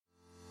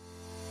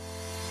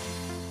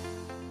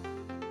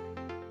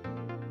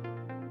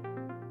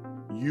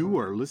You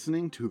are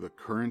listening to the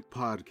Current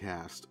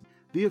Podcast,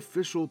 the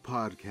official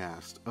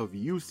podcast of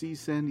UC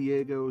San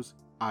Diego's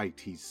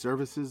IT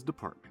Services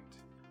Department.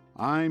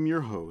 I'm your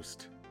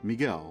host,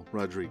 Miguel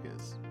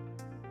Rodriguez.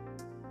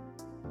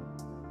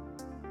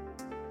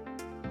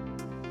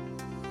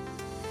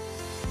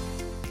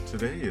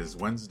 Today is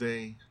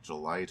Wednesday,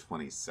 July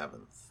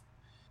 27th.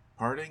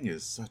 Parting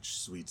is such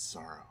sweet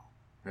sorrow,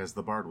 as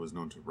the bard was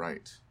known to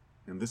write,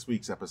 and this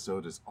week's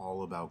episode is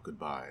all about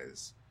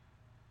goodbyes.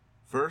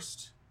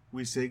 First,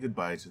 we say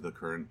goodbye to the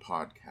Current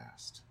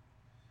Podcast.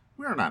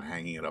 We are not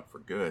hanging it up for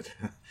good.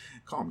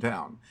 Calm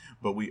down.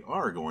 But we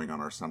are going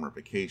on our summer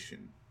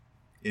vacation.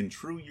 In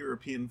true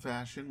European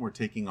fashion, we're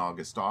taking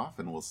August off,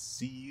 and we'll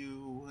see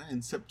you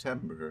in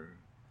September.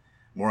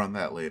 More on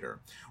that later.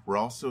 We're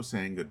also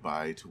saying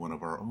goodbye to one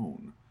of our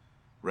own.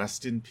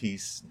 Rest in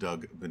peace,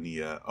 Doug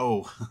Bonilla.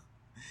 Oh,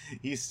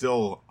 he's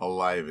still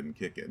alive and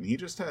kicking. He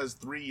just has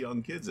 3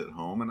 young kids at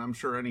home, and I'm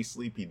sure any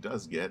sleep he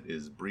does get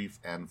is brief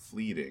and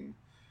fleeting.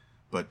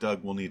 But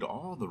Doug will need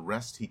all the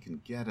rest he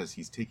can get as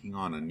he's taking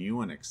on a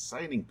new and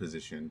exciting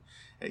position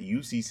at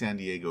UC San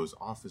Diego's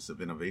Office of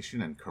Innovation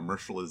and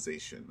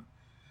Commercialization.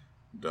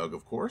 Doug,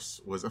 of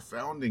course, was a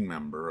founding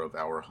member of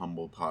our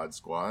humble pod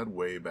squad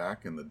way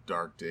back in the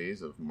dark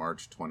days of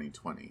March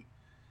 2020.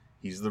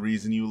 He's the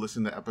reason you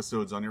listen to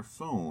episodes on your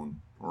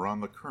phone or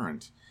on the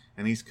Current,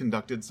 and he's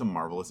conducted some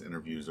marvelous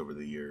interviews over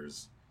the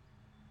years.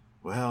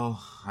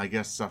 Well, I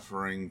guess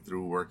suffering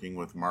through working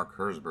with Mark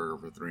Herzberger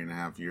for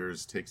 3.5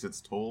 years takes its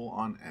toll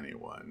on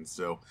anyone.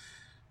 So,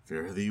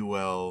 fare thee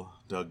well,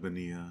 Doug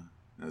Bonilla,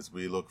 as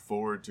we look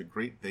forward to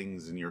great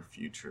things in your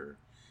future.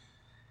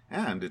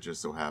 And it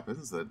just so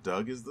happens that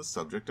Doug is the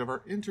subject of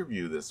our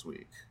interview this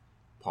week.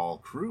 Paul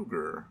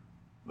Kruger,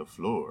 the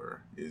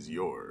floor is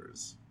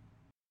yours.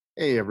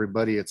 Hey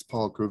everybody, it's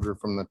Paul Kruger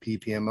from the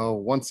PPMO.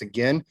 Once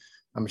again,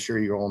 I'm sure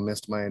you all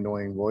missed my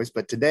annoying voice,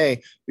 but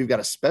today we've got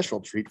a special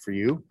treat for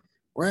you.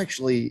 We're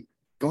actually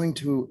going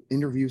to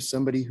interview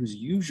somebody who's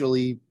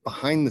usually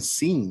behind the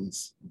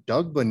scenes,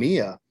 Doug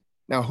Bonilla.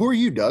 Now, who are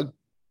you, Doug?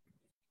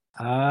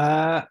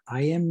 I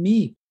am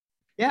me.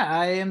 Yeah,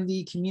 I am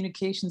the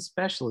communication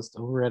specialist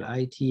over at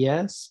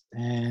ITS,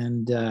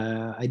 and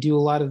I do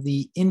a lot of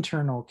the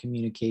internal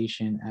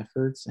communication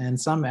efforts and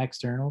some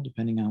external,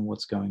 depending on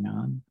what's going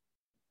on.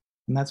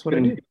 And that's what I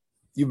do.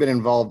 You've been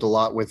involved a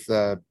lot with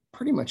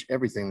pretty much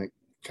everything that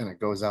kind of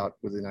goes out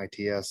within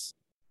ITS,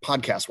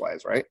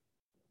 podcast-wise, right?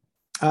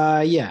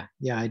 Yeah,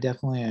 I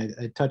definitely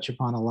I touch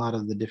upon a lot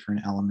of the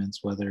different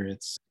elements, whether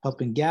it's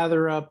helping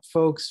gather up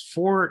folks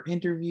for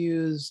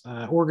interviews,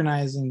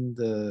 organizing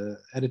the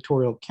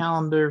editorial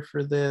calendar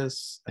for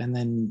this, and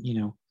then,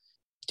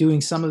 doing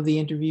some of the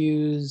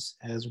interviews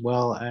as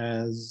well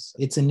as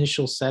its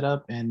initial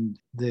setup and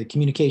the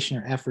communication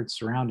or efforts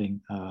surrounding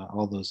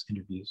all those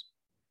interviews.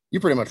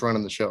 You're pretty much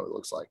running the show, it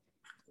looks like.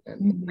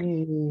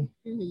 And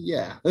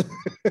yeah.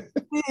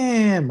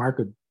 Mark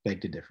would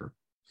beg to differ.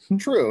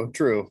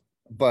 True.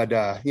 But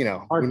Mark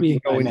being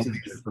my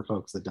manager for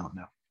folks that don't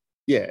know.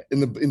 Yeah,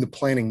 in the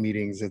planning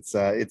meetings,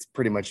 it's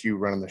pretty much you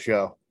running the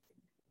show.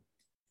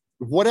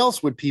 What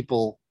else would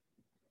people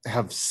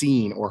have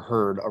seen or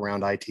heard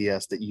around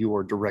ITS that you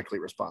are directly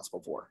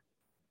responsible for?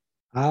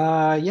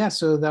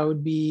 So that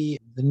would be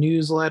the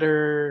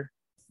newsletter,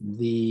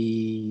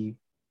 the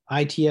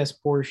ITS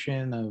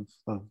portion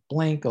of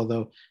Blink,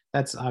 although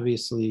that's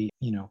obviously,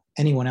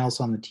 anyone else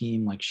on the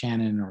team like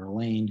Shannon or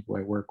Elaine, who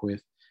I work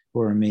with,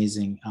 who are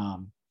amazing.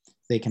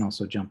 They can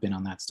also jump in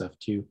on that stuff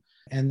too.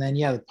 And then,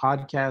 the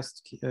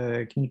podcast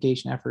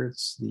communication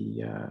efforts,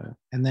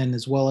 and then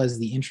as well as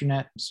the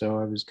intranet. So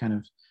I was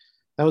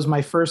that was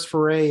my first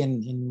foray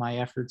in my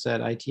efforts at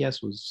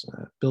ITS was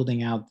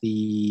building out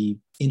the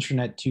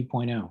intranet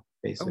 2.0,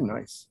 basically. Oh,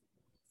 nice.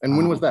 And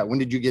when was that? When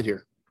did you get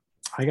here?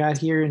 I got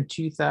here in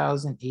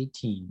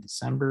 2018,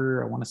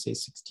 December, I want to say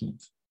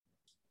 16th.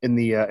 In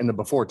the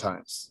before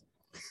times.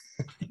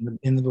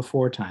 in the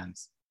before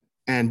times.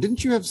 And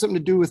didn't you have something to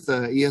do with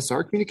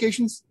ESR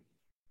communications?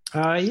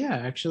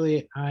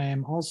 Actually, I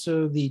am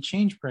also the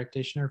change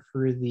practitioner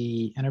for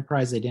the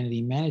Enterprise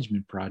Identity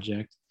Management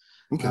Project,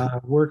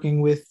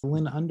 working with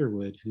Lynn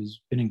Underwood,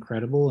 who's been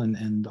incredible,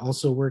 and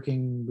also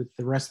working with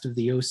the rest of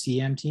the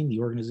OCM team, the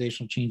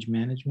Organizational Change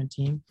Management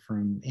team,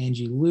 from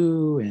Angie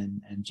Liu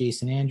and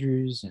Jason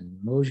Andrews and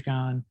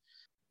Mojgan.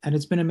 And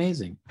it's been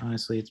amazing.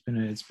 Honestly, it's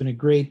been a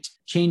great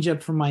change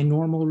up from my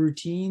normal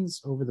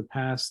routines over the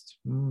past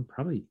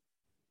probably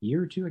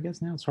year or two, I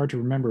guess now. It's hard to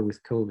remember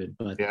with COVID,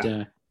 but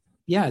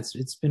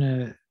it's been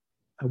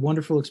a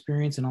wonderful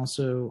experience, and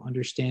also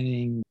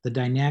understanding the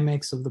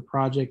dynamics of the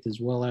project as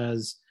well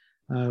as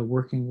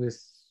working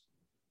with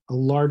a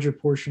larger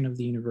portion of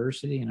the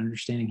university and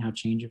understanding how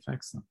change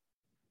affects them.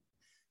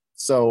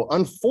 So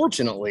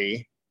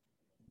unfortunately,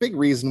 big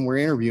reason we're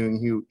interviewing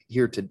you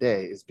here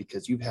today is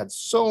because you've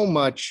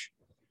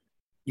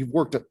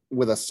worked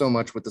with us so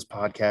much with this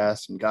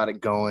podcast and got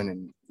it going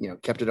and,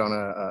 kept it on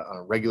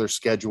a regular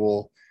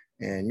schedule.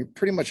 And you're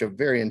pretty much a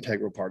very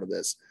integral part of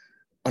this.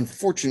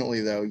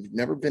 Unfortunately, though, you've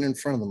never been in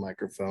front of the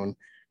microphone.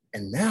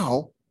 And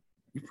now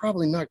you're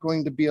probably not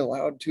going to be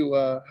allowed to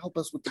help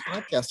us with the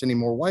podcast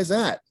anymore. Why is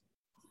that?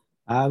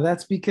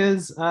 That's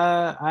because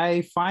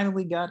I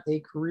finally got a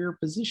career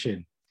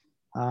position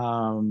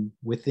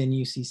within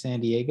UC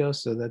San Diego.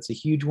 So that's a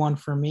huge one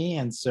for me.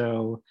 And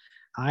so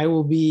I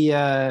will be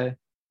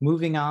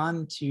moving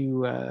on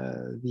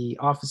to the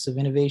Office of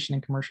Innovation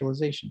and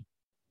Commercialization.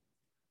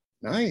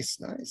 Nice.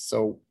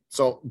 So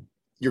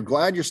you're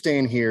glad you're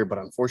staying here, but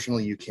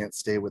unfortunately you can't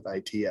stay with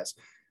ITS.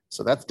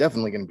 So that's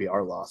definitely going to be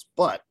our loss.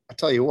 But I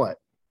tell you what,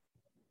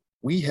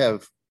 we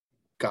have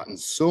gotten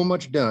so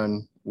much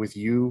done with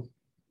you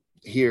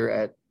here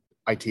at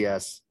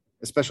ITS,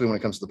 especially when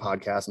it comes to the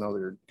podcast and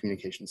other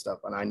communication stuff.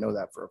 And I know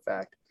that for a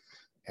fact.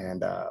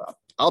 And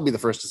I'll be the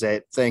first to say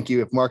it. Thank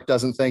you. If Mark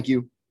doesn't thank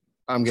you,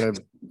 I'm going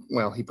to,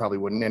 well, he probably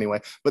wouldn't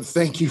anyway, but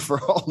thank you for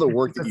all the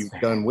work that you've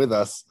done with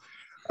us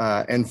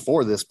and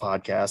for this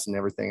podcast and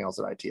everything else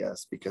at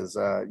ITS, because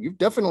you've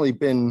definitely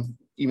been,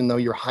 even though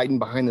you're hiding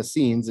behind the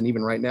scenes, and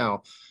even right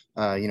now,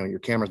 your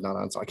camera's not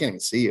on, so I can't even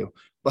see you,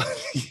 but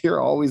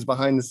you're always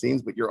behind the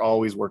scenes, but you're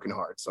always working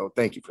hard. So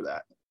thank you for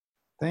that.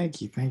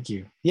 Thank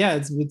you. Yeah,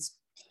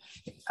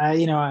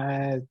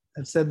 I've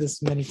said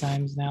this many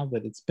times now,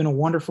 but it's been a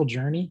wonderful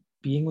journey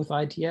being with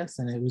ITS,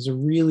 and it was a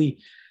really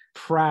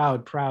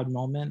proud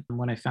moment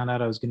when I found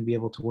out I was going to be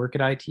able to work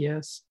at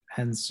ITS.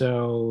 And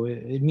so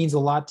it means a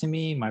lot to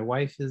me. My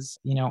wife is,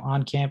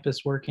 on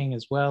campus working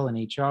as well in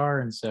HR.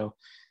 And so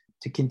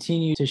to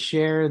continue to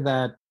share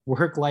that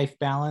work-life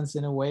balance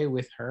in a way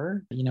with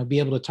her, be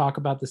able to talk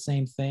about the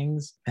same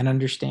things and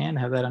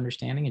have that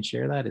understanding and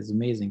share that is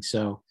amazing.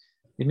 So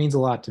it means a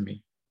lot to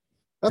me.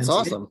 That's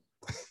awesome.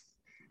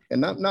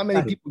 And not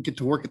many people get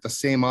to work at the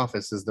same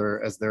office as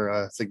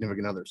their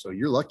significant other. So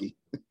you're lucky.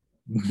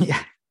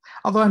 Yeah.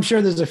 Although I'm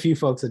sure there's a few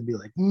folks that'd be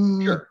like,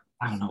 sure,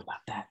 I don't know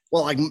about that.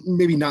 Well, like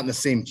maybe not in the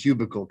same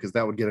cubicle, because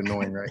that would get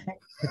annoying, right?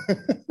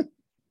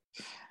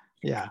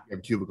 Yeah. We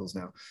have cubicles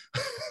now.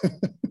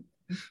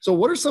 So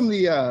what are some of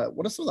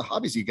the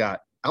hobbies you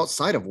got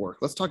outside of work?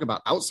 Let's talk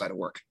about outside of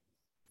work.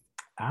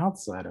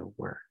 Outside of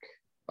work.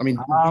 I mean,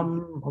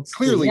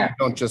 clearly you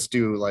don't just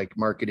do like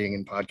marketing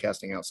and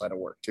podcasting outside of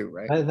work too,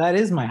 right? That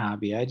is my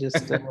hobby. I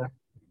just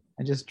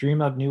I just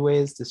dream up new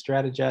ways to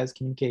strategize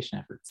communication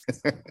efforts.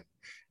 And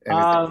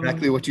it's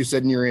exactly what you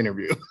said in your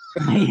interview.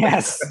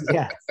 Yes.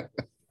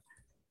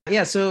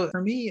 Yeah. So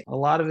for me, a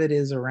lot of it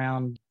is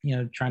around,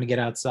 trying to get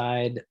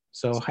outside.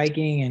 So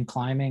hiking and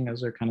climbing,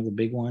 those are kind of the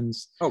big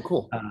ones. Oh,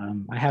 cool.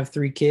 I have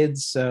 3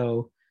 kids.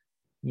 So,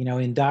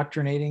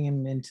 indoctrinating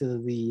them into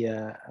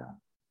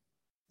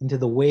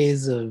the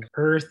ways of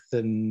earth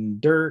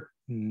and dirt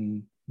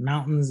and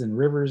mountains and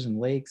rivers and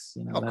lakes,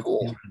 that's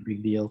cool. A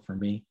big deal for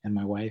me and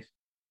my wife.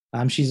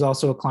 She's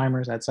also a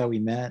climber. That's how we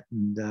met.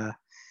 And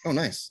oh,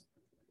 nice.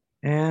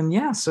 And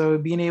yeah, so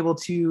being able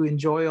to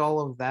enjoy all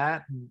of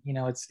that,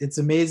 it's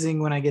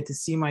amazing when I get to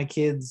see my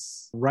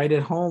kids right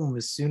at home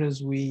as soon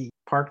as we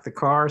park the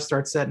car,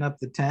 start setting up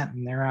the tent,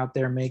 and they're out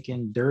there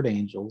making dirt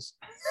angels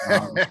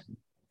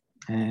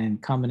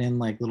and coming in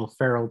like little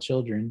feral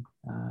children.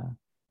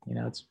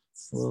 It's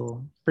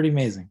pretty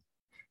amazing.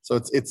 So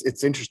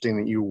it's interesting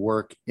that you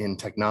work in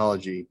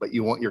technology, but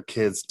you want your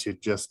kids to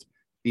just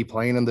be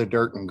playing in the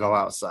dirt and go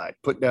outside,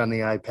 put down the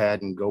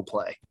iPad and go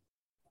play.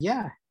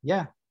 Yeah.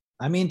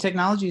 I mean,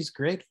 technology is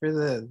great for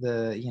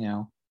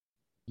the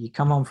you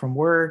come home from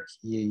work,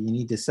 you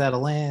need to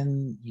settle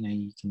in,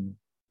 you can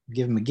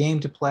give them a game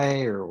to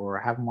play or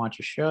have them watch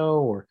a show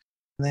or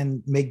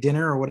then make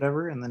dinner or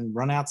whatever, and then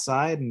run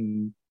outside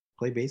and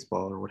play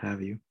baseball or what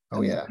have you.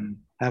 Oh, yeah. And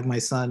have my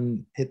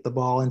son hit the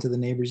ball into the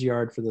neighbor's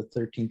yard for the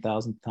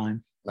 13,000th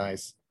time.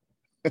 Nice.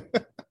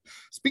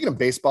 Speaking of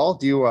baseball,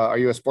 are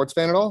you a sports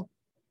fan at all?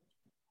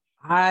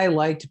 I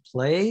like to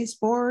play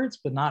sports,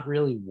 but not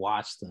really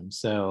watch them.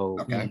 So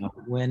okay.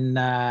 When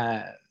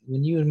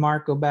you and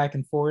Mark go back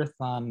and forth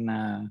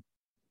on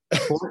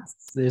sports,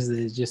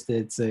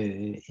 it's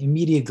a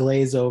immediate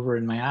glaze over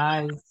in my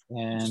eyes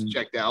and just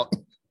checked out.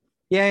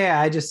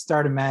 Yeah. I just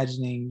start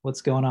imagining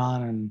what's going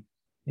on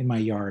in my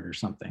yard or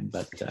something.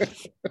 But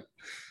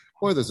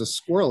boy, there's a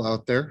squirrel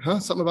out there, huh?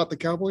 Something about the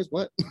Cowboys?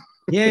 What?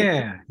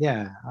 Yeah.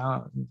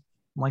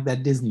 Like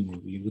that Disney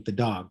movie with the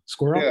dog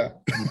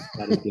squirrel.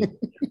 Yeah.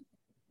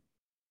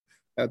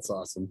 That's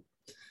awesome.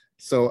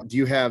 So do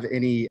you have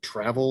any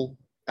travel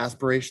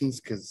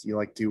aspirations? Because you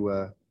like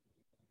to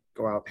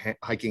go out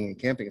hiking and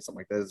camping and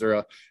something like that.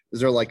 Is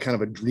there like kind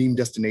of a dream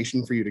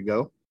destination for you to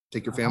go?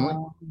 Take your family?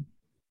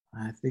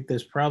 I think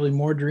there's probably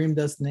more dream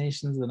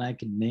destinations than I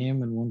could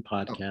name in one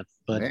podcast.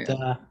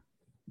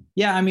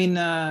 Yeah, I mean,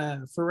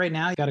 for right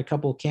now, I got a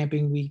couple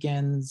camping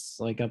weekends,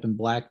 like up in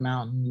Black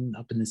Mountain,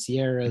 up in the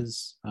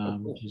Sierras, cool.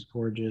 Which is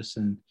gorgeous.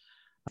 And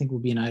I think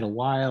we'll be in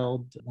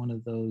Idlewild one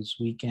of those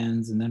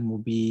weekends. And then we'll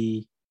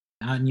be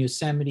out in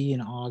Yosemite in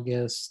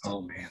August.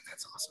 Oh, man,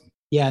 that's awesome.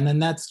 Yeah, and then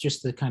that's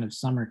just the kind of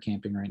summer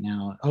camping right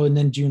now. Oh, and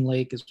then June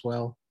Lake as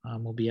well.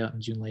 We'll be out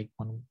in June Lake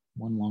one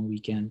long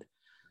weekend.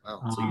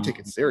 Wow, so you take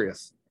it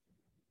serious.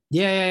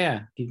 Yeah.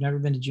 If you've never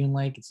been to June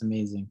Lake, it's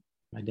amazing.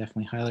 I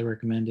definitely highly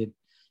recommend it.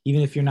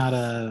 Even if you're not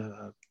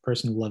a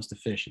person who loves to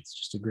fish, it's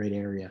just a great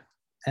area.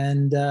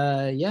 And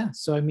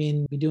so I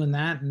mean, we're doing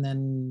that, and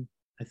then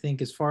I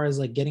think as far as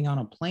like getting on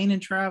a plane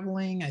and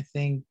traveling, I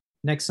think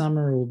next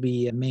summer will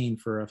be Maine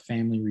for a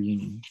family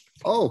reunion.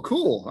 Oh,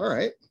 cool. All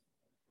right.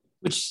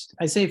 Which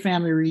I say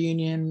family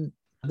reunion,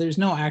 there's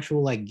no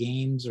actual like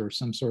games or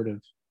some sort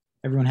of,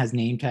 everyone has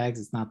name tags.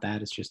 It's not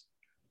that. It's just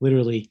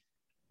literally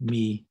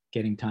me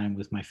getting time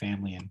with my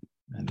family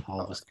and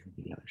all of us getting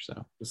together.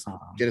 So just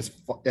get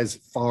as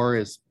far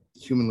as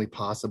humanly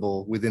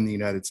possible within the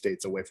United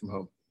States away from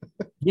home.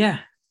 Yeah.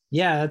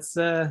 That's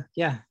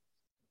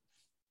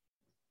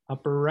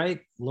upper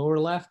right, lower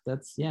left.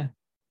 That's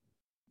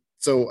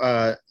So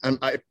I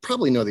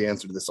probably know the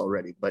answer to this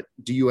already, but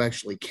do you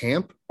actually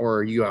camp or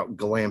are you out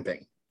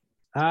glamping?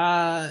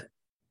 I'd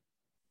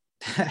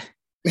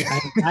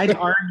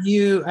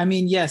argue, I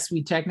mean, yes,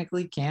 we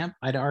technically camp.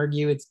 I'd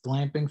argue it's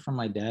glamping from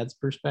my dad's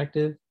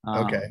perspective.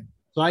 Okay.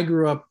 So I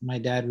grew up, my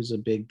dad was a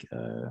big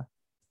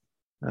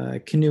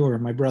canoeer,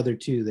 my brother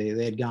too.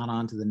 They had gone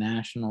on to the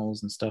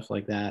nationals and stuff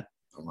like that.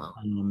 Oh, wow.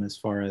 As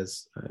far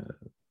as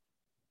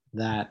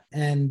that.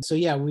 And so,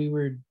 we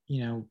were,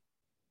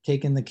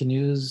 taking the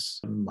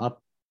canoes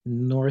up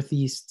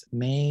northeast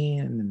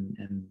Maine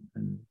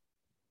and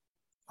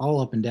all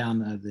up and down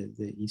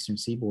the eastern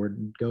seaboard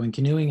and going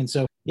canoeing. And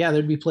so,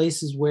 there'd be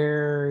places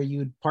where you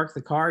would park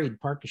the car,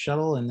 you'd park the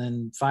shuttle, and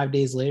then 5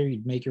 days later,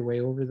 you'd make your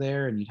way over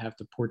there and you'd have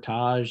to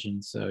portage.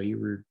 And so you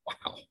were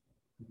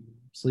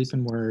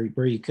sleeping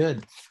where you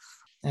could.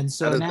 And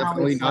so that is now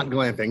definitely not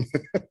glamping.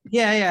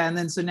 And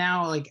then so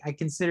now like I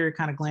consider it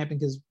kind of glamping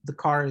because the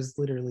car is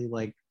literally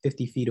like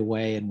 50 feet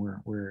away and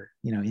we're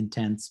in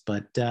tents.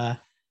 But I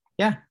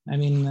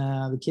mean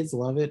the kids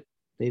love it.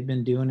 They've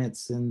been doing it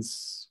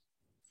since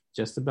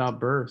just about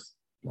birth.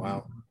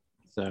 Wow.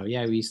 So we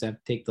used to have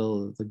to take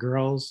the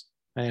girls.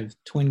 I have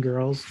twin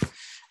girls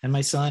and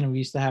my son, and we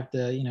used to have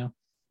to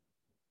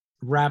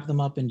wrap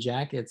them up in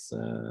jackets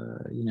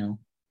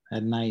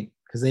at night,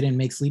 because they didn't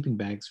make sleeping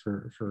bags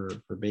for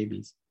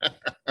babies.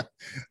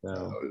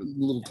 So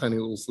little tiny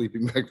little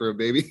sleeping bag for a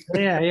baby.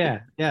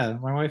 yeah.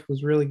 My wife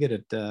was really good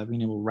at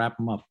being able to wrap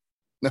them up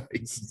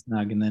Nice.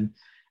 snug, and then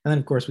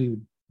of course we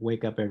would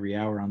wake up every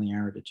hour on the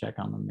hour to check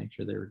on them, make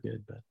sure they were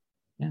good. But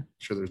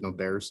Sure, there's no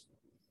bears.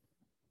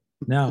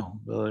 No,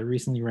 well,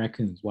 recently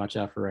raccoons. Watch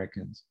out for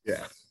raccoons.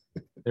 Yeah.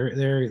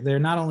 They're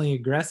not only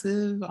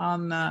aggressive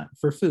on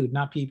for food,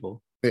 not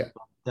people. Yeah.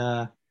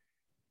 But,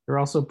 they're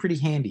also pretty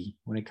handy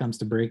when it comes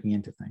to breaking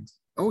into things.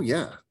 Oh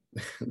yeah,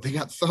 they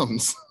got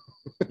thumbs.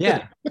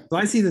 Yeah. So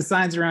I see the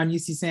signs around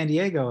UC San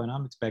Diego, and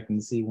I'm expecting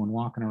to see one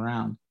walking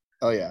around.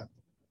 Oh yeah.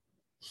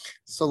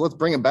 So let's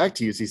bring it back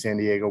to UC San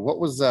Diego. What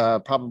was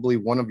probably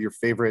one of your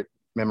favorite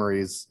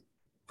memories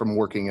from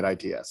working at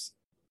ITS?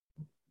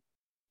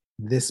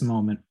 This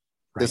moment.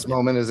 This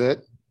moment is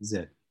it? Is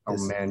it? Oh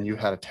man, you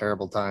had a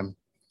terrible time.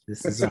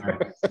 This is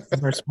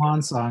our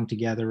swan song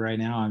together right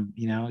now.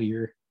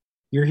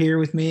 You're here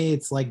with me.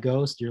 It's like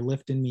Ghost. You're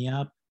lifting me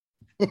up.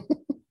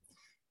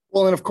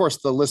 Well, and of course,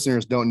 the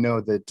listeners don't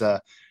know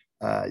that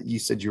you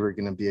said you were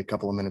going to be a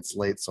couple of minutes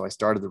late. So I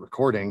started the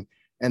recording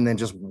and then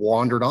just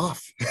wandered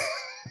off.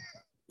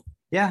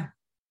 Yeah.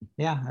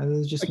 I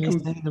was just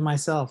singing to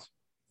myself.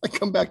 I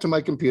come back to my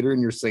computer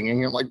and you're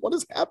singing. I'm like, what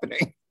is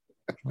happening?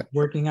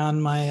 Working on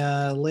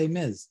my Les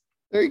Mis.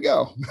 There you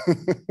go.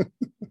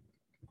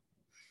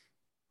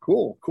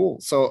 Cool.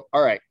 So,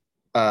 all right.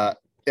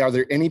 Are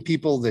there any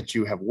people that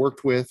you have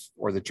worked with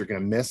or that you're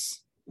going to miss?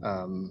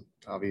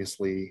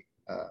 Obviously,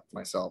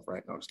 myself,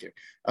 right? No, I'm just kidding.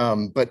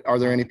 But are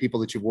there any people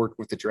that you've worked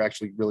with that you're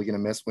actually really going to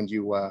miss when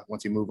you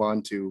once you move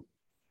on to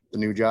the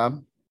new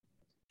job?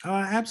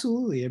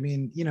 Absolutely. I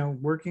mean,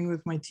 working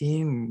with my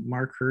team,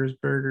 Mark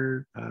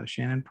Herzberger,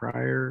 Shannon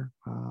Pryor,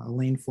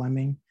 Elaine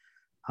Fleming,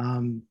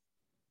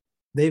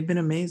 they've been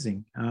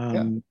amazing.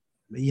 From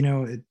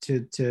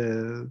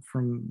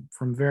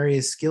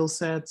various skill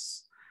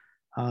sets,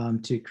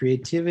 to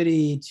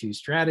creativity, to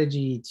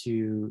strategy,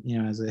 to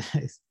as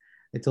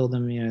I told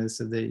them,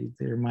 so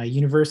they're my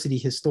university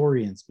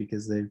historians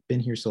because they've been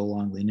here so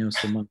long, they know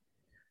so much.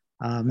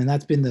 And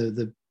that's been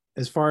the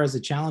as far as the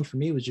challenge for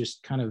me was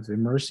just kind of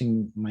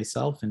immersing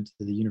myself into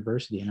the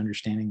university and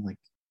understanding like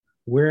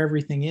where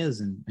everything is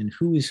and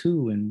who is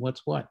who and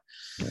what's what.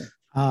 Yeah.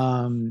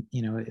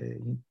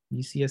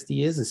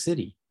 UCSD is a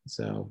city,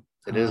 so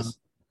it is.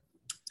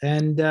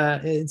 And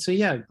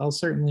so I'll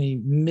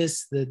certainly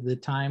miss the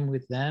time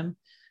with them,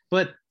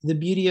 but the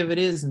beauty of it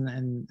is,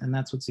 and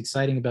that's what's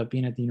exciting about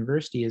being at the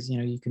university is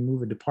you can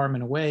move a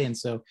department away, and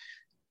so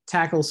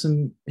tackle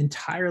some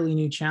entirely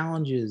new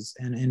challenges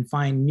and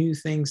find new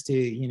things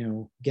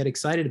to get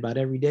excited about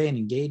every day and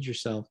engage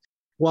yourself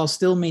while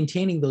still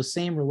maintaining those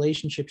same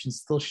relationships and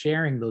still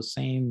sharing those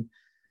same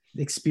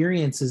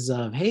experiences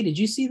of, hey, did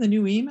you see the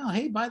new email?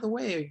 Hey, by the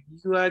way,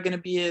 you are going to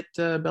be at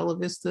Bella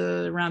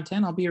Vista around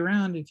 10. I'll be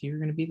around if you're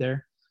going to be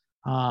there.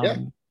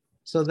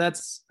 So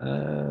that's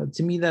to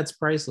me, that's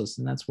priceless,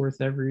 and that's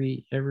worth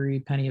every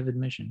penny of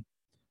admission.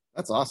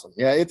 That's awesome.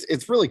 Yeah,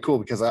 it's really cool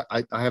because I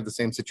have the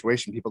same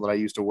situation. People that I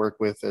used to work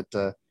with at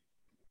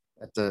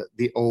at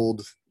the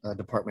old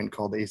department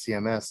called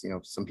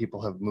ACMS. Some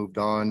people have moved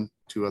on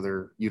to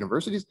other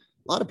universities.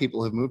 A lot of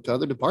people have moved to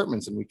other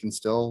departments, and we can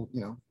still,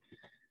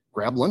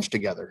 grab lunch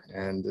together,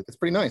 and it's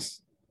pretty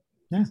nice.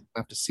 Yeah. I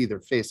have to see their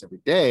face every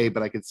day,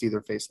 but I could see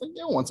their face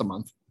once a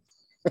month.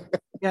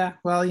 Yeah,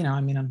 well,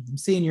 I'm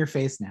seeing your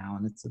face now,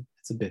 and it's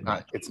a bit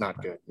much. It's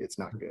not good. It's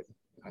not good.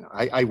 I know.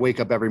 I wake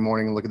up every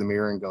morning and look in the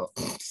mirror and go,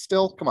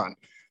 still, come on.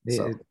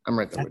 So I'm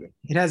right there with it.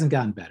 It hasn't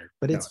gotten better,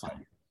 but it's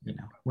fine.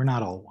 We're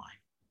not all wine.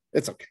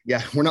 It's okay.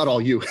 Yeah, we're not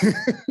all you.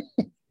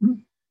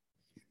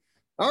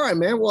 All right,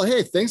 man. Well,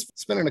 hey, thanks for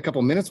spending a couple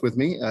minutes with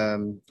me.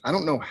 I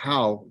don't know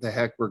how the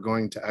heck we're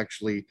going to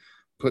actually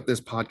put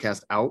this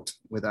podcast out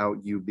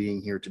without you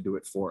being here to do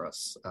it for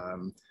us.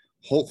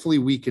 Hopefully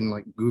we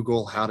can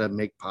Google how to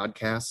make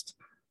podcasts,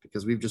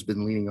 because we've just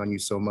been leaning on you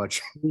so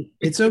much.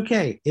 It's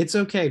okay. It's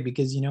okay,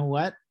 because you know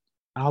what?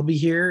 I'll be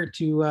here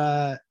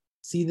to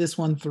see this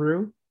one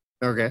through.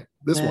 Okay.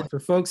 For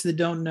folks that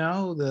don't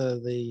know,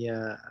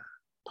 the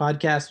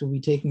podcast will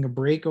be taking a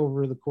break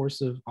over the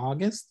course of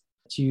August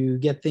to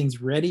get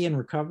things ready and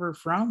recover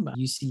from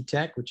UC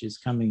Tech, which is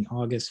coming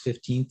August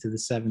 15th to the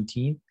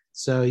 17th.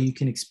 So you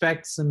can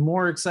expect some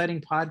more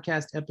exciting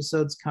podcast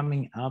episodes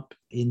coming up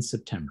in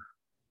September,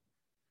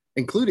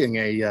 including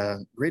a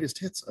greatest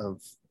hits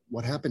of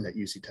what happened at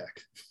UC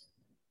Tech.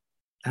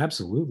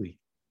 Absolutely.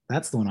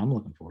 That's the one I'm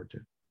looking forward to.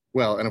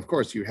 Well, and of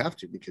course you have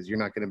to, because you're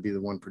not going to be the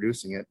one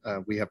producing it.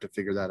 We have to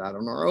figure that out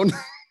on our own.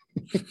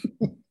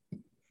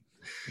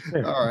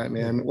 All right,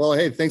 man. Well,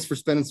 hey, thanks for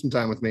spending some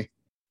time with me.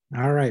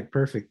 All right,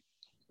 perfect.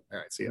 All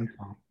right, see you.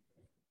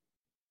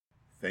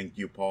 Thank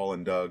you, Paul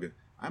and Doug.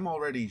 I'm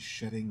already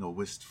shedding a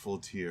wistful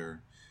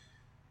tear.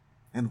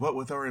 And what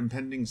with our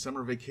impending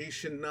summer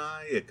vacation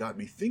nigh, it got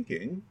me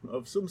thinking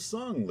of some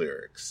song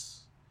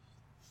lyrics.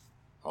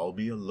 I'll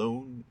be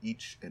alone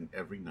each and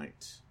every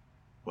night.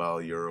 While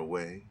you're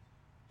away,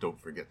 don't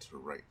forget to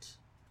write.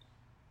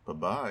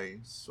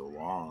 Bye-bye, so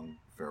long,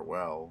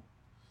 farewell.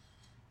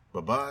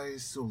 Bye-bye,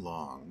 so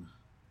long.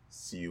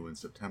 See you in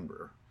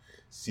September.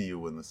 See you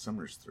when the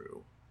summer's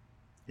through.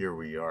 Here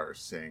we are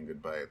saying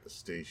goodbye at the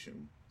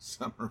station.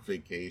 Summer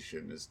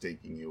vacation is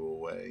taking you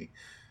away.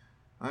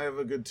 I have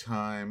a good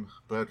time,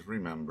 but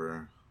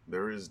remember,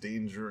 there is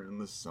danger in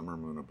the summer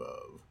moon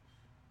above.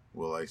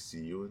 Will I see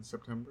you in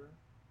September,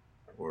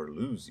 or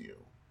lose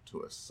you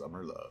to a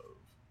summer love?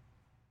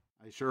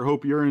 I sure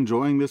hope you're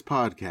enjoying this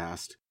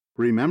podcast.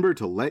 Remember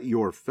to let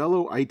your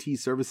fellow IT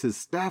services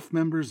staff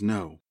members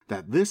know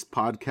that this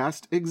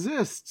podcast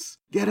exists.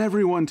 Get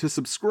everyone to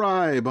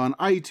subscribe on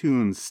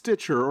iTunes,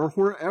 Stitcher, or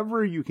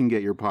wherever you can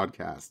get your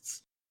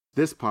podcasts.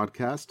 This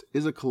podcast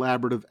is a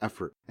collaborative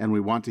effort, and we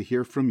want to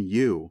hear from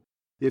you.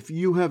 If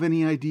you have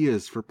any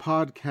ideas for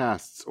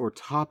podcasts or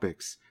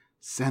topics,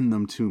 send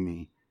them to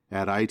me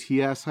at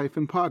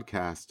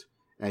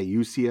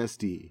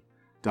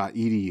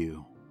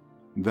its-podcast@ucsd.edu.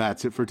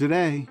 That's it for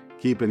today.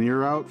 Keep an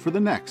ear out for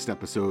the next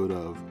episode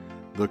of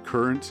The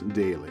Current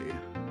Daily.